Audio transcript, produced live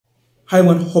Hi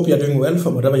everyone, hope you are doing well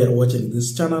from wherever you are watching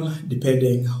this channel,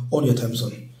 depending on your time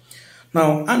zone.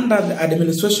 Now, under the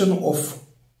administration of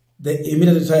the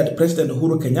immediately retired President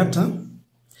Uhuru Kenyatta,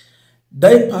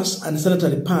 diapers and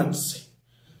sanitary pads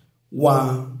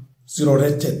were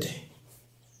zero-rated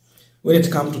when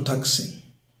it comes to taxing.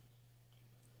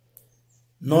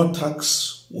 No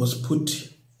tax was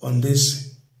put on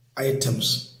these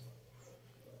items.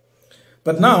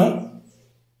 But now,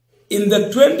 in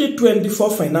the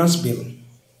 2024 finance bill,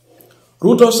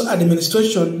 RUTO's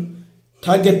administration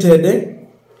targeted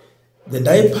the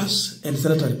diapers and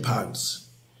sanitary pads.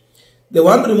 They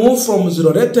want to move from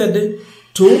zero-rated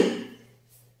to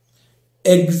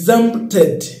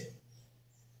exempted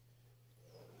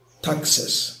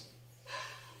taxes.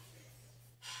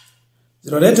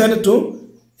 Zero-rated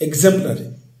to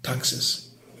exemplary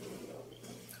taxes.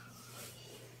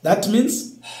 That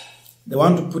means they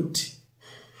want to put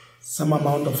some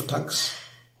amount of tax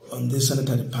on these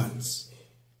sanitary pads.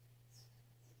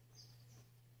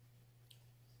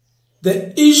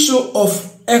 The issue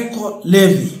of eco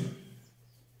levy.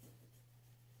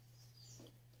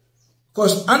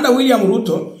 Because under William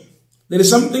Ruto, there is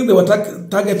something they were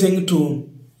targeting to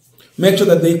make sure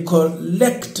that they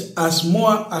collect as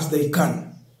more as they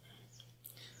can.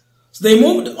 So they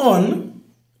moved on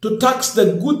to tax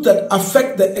the goods that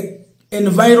affect the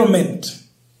environment.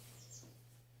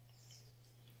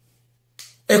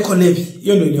 Eco levy,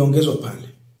 hiyo ndio iliongezwa pale.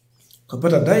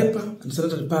 Kupata diaper and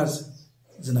sanitary pads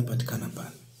zinapatikana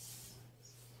pale.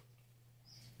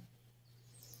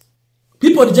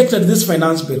 People rejected this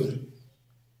finance bill.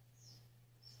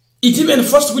 It even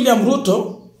forced William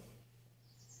Ruto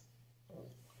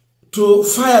to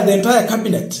fire the entire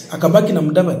cabinet, akabaki na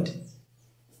Mbadi.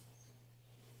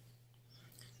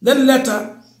 Then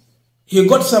later, he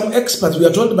got some experts, we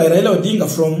are told by Raila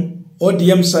Odinga from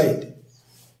ODM side,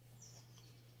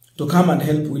 to come and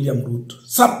help William Ruto.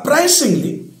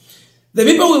 Surprisingly, the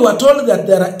people we were told that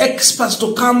there are experts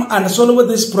to come and solve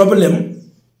this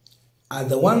problem are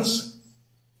the ones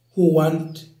who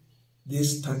want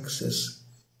these taxes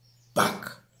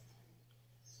back.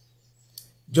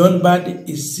 John Mbadi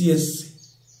is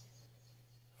CS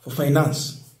for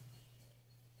finance.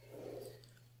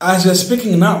 As we are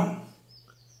speaking now,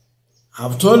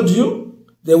 I've told you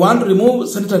they want to remove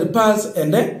sanitary pads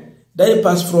and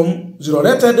diapers from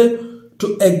zero-rated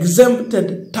to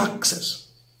exempted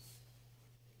taxes.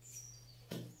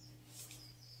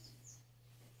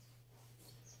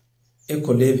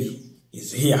 Eco levy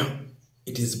is here.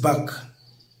 It is back.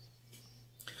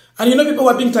 And you know people who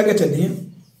are being targeted here.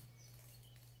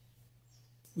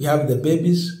 We have the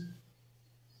babies.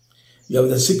 We have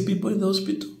the sick people in the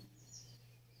hospital.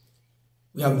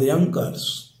 We have the young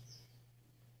girls.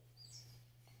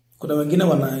 Kuna wengine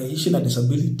wanaishi na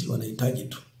disability, wanahitaji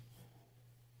tu.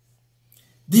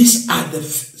 These are the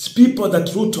people that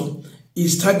Ruto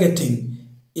is targeting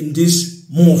in this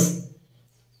move.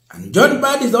 And John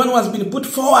Mbadi is the one who has been put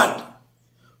forward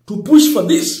to push for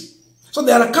this. So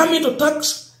they are coming to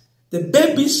tax the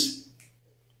babies.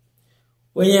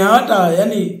 When you have,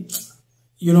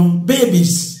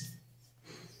 babies.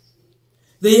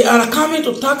 They are coming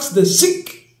to tax the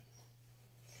sick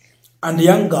and the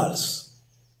young girls.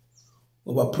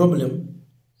 Over problem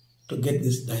to get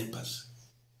these diapers.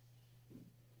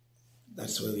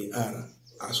 That's where we are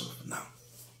as of now.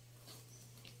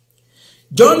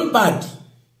 John Mbadi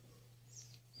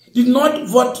did not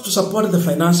vote to support the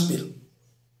finance bill.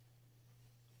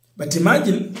 But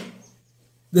imagine,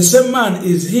 the same man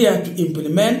is here to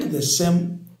implement the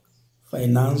same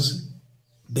finance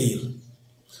bill.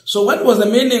 So what was the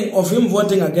meaning of him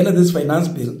voting against this finance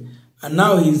bill? And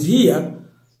now he's here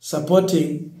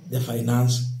supporting the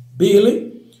finance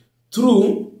bill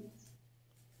through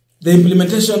the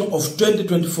implementation of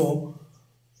 2024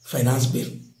 finance bill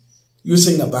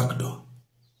using a backdoor.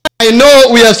 I know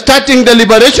we are starting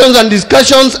deliberations and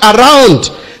discussions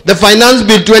around the finance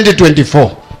bill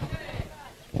 2024.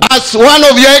 As one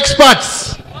of your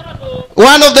experts,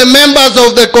 one of the members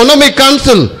of the Economic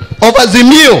Council of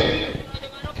Azimio,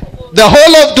 the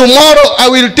whole of tomorrow I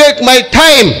will take my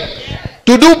time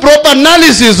to do proper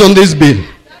analysis on this bill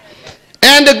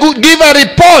and give a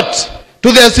report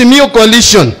to the Azimio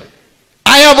coalition.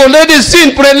 I have already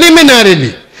seen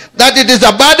preliminarily that it is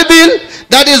a bad bill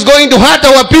that is going to hurt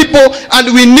our people,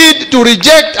 and we need to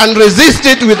reject and resist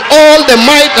it with all the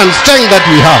might and strength that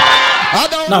we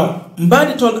have. Now,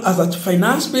 Mbadi told us that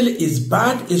finance bill is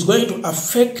bad, is going to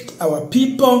affect our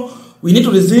people. We need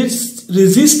to resist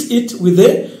it with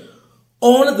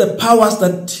all the powers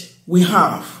that we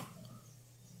have.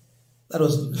 That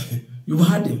was, you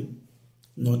heard him,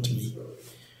 not me.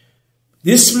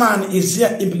 This man is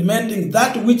here implementing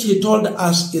that which he told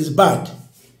us is bad.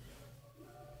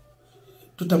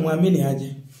 Tutamwamini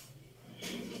aje?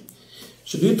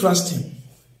 Should we trust him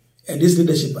and his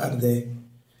leadership at the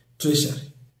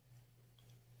treasury?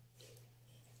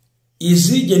 Is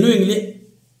he genuinely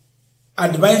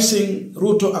advising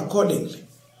RUTO accordingly?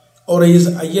 Or is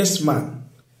a yes man?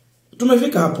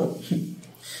 Tumefika hapo.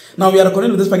 Now we are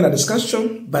continuing with this particular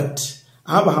discussion, but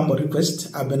I have a humble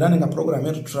request. I've been running a program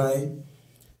here to try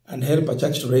and help a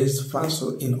church to raise funds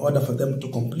in order for them to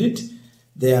complete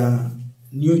their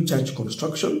new church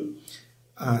construction.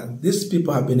 These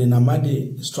people have been in a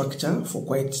Mbadi structure for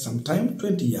quite some time,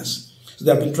 20 years. So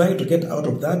they have been trying to get out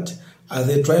of that as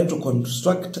they try to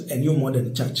construct a new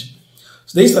modern church.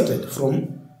 So they started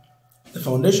from the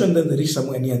foundation, then they reached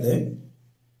somewhere near there,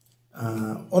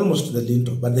 almost to the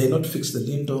lintel, but they had not fixed the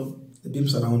lintel, the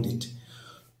beams around it.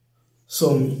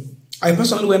 So I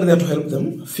personally went there to help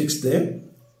them fix the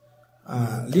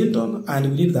lintel,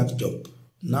 and we did that job.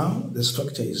 Now the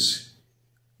structure is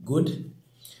good,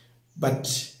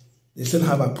 but they still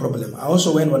have a problem. I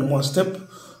also went one more step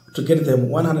to get them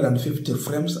 150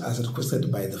 frames as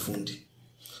requested by the fundi.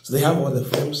 So they have all the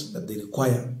frames that they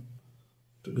require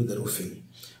to do the roofing.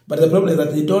 But the problem is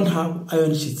that they don't have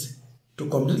iron sheets to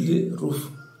completely roof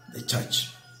the church.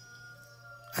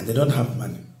 And they don't have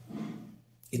money.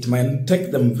 It might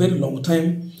take them a very long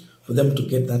time for them to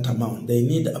get that amount. They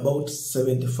need about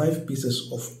 75 pieces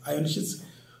of iron sheets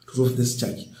to roof this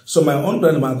church. So my own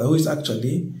grandmother, who is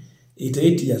actually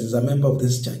 88 years, is a member of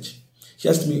this church. She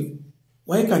asked me,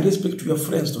 why can't you speak to your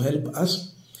friends to help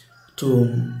us to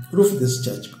roof this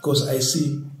church? Because I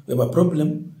see we have a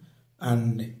problem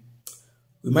and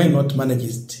we might not manage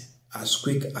it as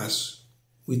quick as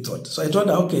we thought. So I told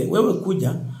her, okay, wewe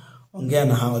kuja, ongea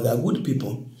na hao, they are good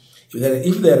people.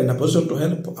 If they are in a position to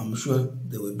help, I'm sure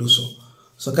they will do so.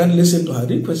 So can listen to her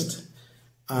request,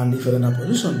 and if you're in a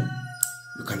position,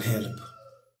 you can help.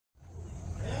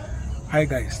 Hi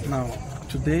guys, now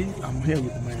today I'm here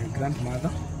with my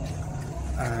grandmother,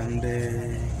 and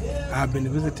I have been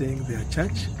visiting their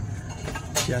church.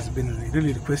 She has been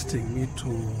really requesting me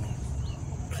to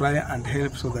try and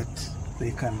help so that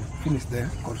they can finish the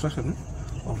construction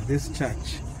of this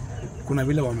church. Kuna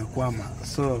vile wamekwama.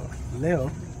 So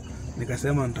leo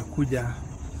nikasema nitakuja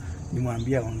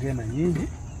nimwambia ongea na nyinyi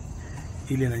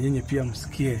ili na nyinyi pia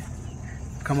msikie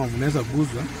kama mnaweza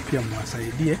guzwa pia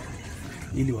mwasaidie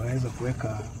ili waweze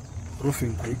kuweka roofing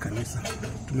kwa hii kanisa.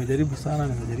 Tumejaribu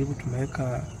sana,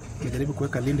 tumejaribu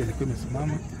kuweka linde ilikuwa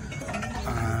imesimama,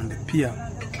 and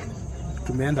pia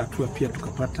tumeenda tu pia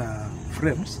tukapata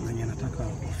frames zenye nataka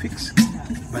fix,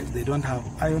 but they don't have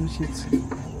iron sheets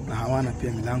na hawana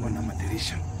pia milango na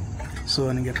madirisha.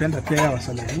 So ningependa pia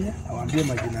wasalimie, awaambie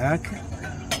majina yake,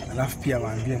 alafu pia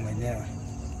waambie mwenyewe.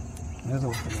 Unaweza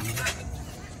kusalimia?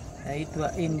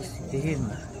 Naitwa Stureh.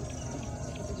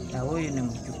 Na huyu ni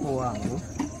mjukuu wangu.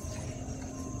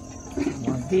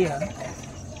 Mwambia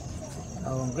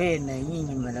aongee na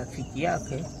nyinyi marafiki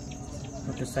yake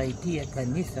mtusaidie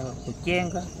kanisa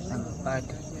kujenga na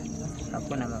mapato.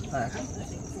 Hakuna mapato.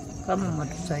 Kama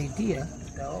mtusaidia,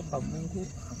 tutaomba Mungu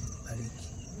abariki.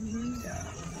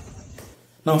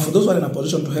 Now, for those who are in a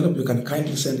position to help, you can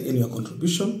kindly send in your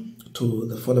contribution to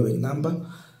the following number: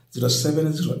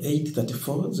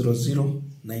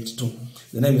 0708340092.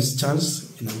 The name is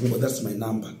Charles Inangungwa. That's my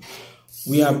number.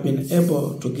 We have been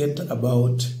able to get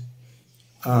about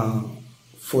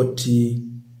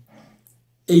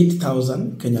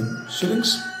 48,000 Kenyan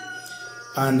shillings,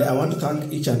 and I want to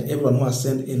thank each and everyone who has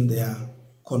sent in their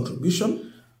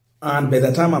contribution. And by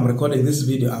the time I'm recording this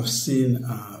video, I've seen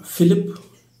Philip.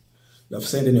 You have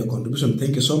sent in your contribution.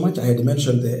 Thank you so much. I had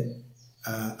mentioned the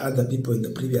other people in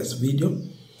the previous video.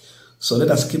 So let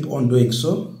us keep on doing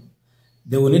so.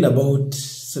 They will need about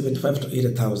 75 to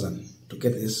 80,000 to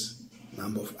get this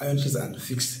number of iron sheets and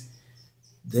fix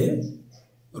the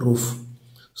roof.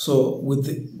 So with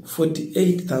the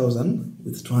 48,000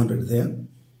 with 200 there,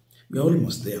 we are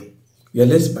almost there. We are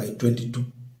less by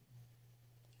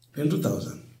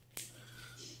 22,000.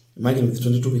 Imagine with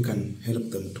 22 we can help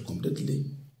them to completely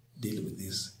deal with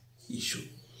this issue.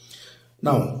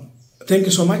 Now, thank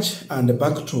you so much, and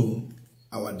back to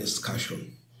our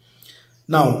discussion.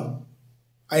 Now,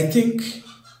 I think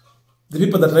the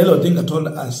people that Raila Odinga told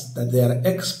us that they are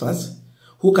experts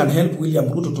who can help William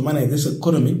Ruto to manage this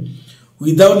economy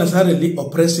without necessarily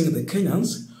oppressing the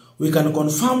Kenyans, we can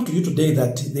confirm to you today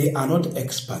that they are not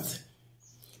experts.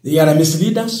 They are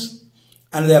misleaders,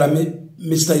 and they are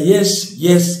Mr. Yes,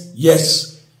 yes,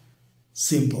 yes,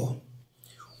 simple.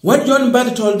 What John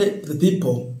Mbadi told the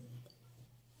people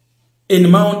in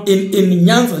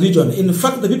Nyanza region. In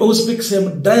fact, the people who speak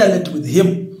same dialect with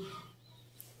him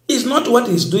is not what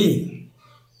he's doing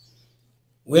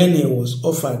when he was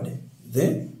offered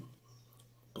the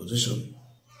position.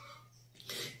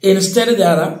 Instead, they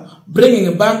are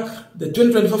bringing back the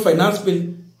 2024 finance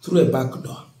bill through a back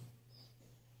door.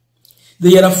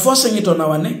 They are forcing it on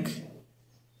our neck.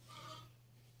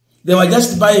 They were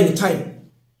just buying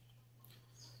time.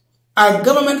 A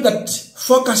government that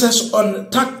focuses on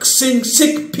taxing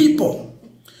sick people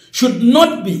should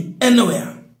not be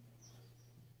anywhere,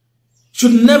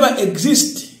 should never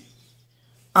exist.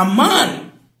 A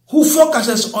man who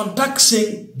focuses on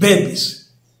taxing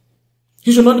babies,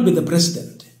 he should not be the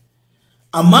president.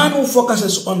 A man who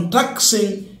focuses on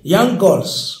taxing young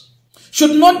girls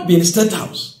should not be in State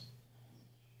House.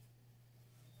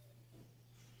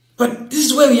 But this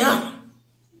is where we are.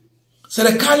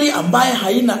 Serikali ambaye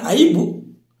haina aibu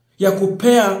ya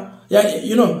kupea,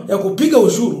 ya kupiga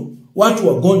ushuru watu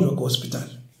wagonjwa kwa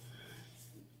hospitali.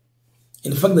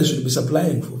 In fact, they should be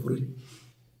supplying for free.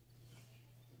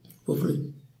 For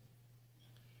free.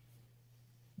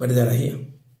 But they are here.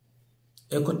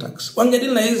 Eco tax.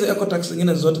 Wangedili na hizi eco tax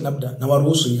zingine zote labda na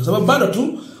waruhusu hiyo. Sababu bado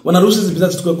tu wanaruhusu hizi bidhaa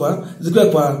zikuwe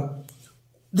kwa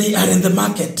they are in the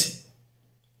market.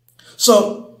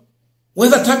 So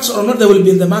whether tax or not, they will be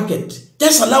in the market.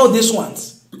 Just allow these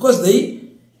ones because they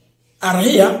are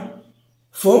here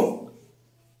for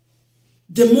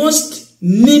the most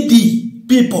needy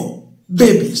people,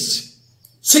 babies,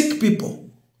 sick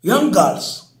people, young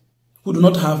girls who do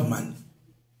not have money.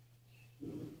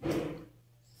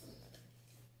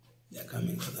 They are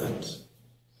coming for that.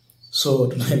 So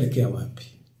tunaelekea wapi?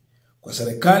 Kwa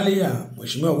serikali ya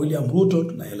Mheshimiwa William Ruto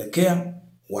tunaelekea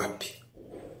wapi?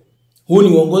 Huu ni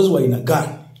uongozi wa aina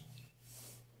gani?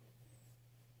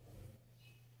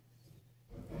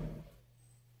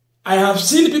 I have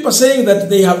seen people saying that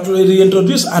they have to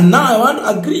reintroduce, and now I want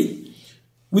to agree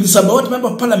with Sabawat Member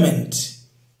of Parliament,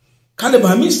 Caleb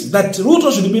Hamis, that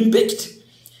Ruto should be impeached.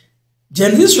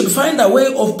 Gen Z should find a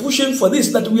way of pushing for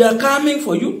this, that we are coming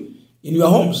for you in your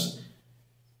homes,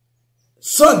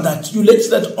 so that you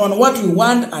legislate on what we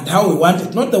want and how we want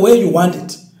it, not the way you want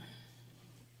it.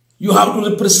 You have to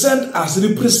represent us,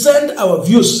 represent our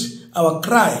views, our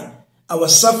cry, our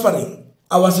suffering,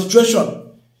 our situation.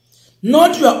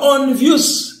 Not your own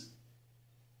views.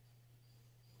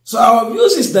 So our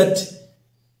views is that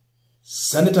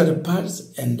sanitary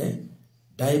pads and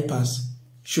diapers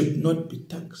should not be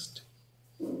taxed.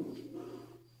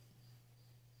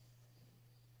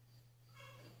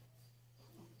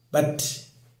 But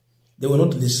they will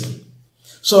not listen.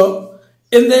 So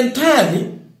in the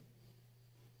entirety,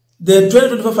 the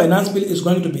 2024 finance bill is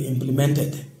going to be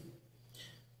implemented.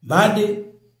 Mbadi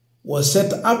was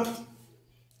set up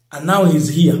and now he's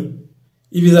here.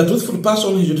 If he's a truthful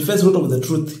person, he should face Ruto with the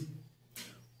truth.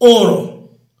 Or,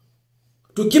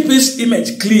 to keep his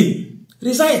image clean,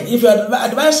 resign. If you are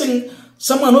advising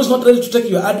someone who's not ready to take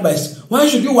your advice, why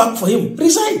should you work for him?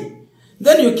 Resign.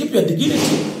 Then you keep your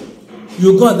dignity.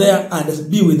 You go there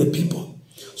and be with the people.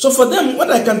 So for them, what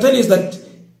I can tell you is that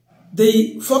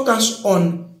they focus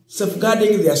on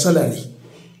safeguarding their salary,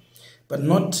 but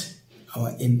not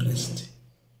our interest.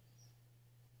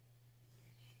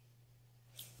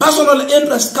 Personal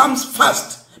interest comes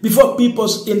first before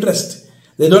people's interest.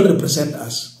 They don't represent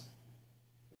us.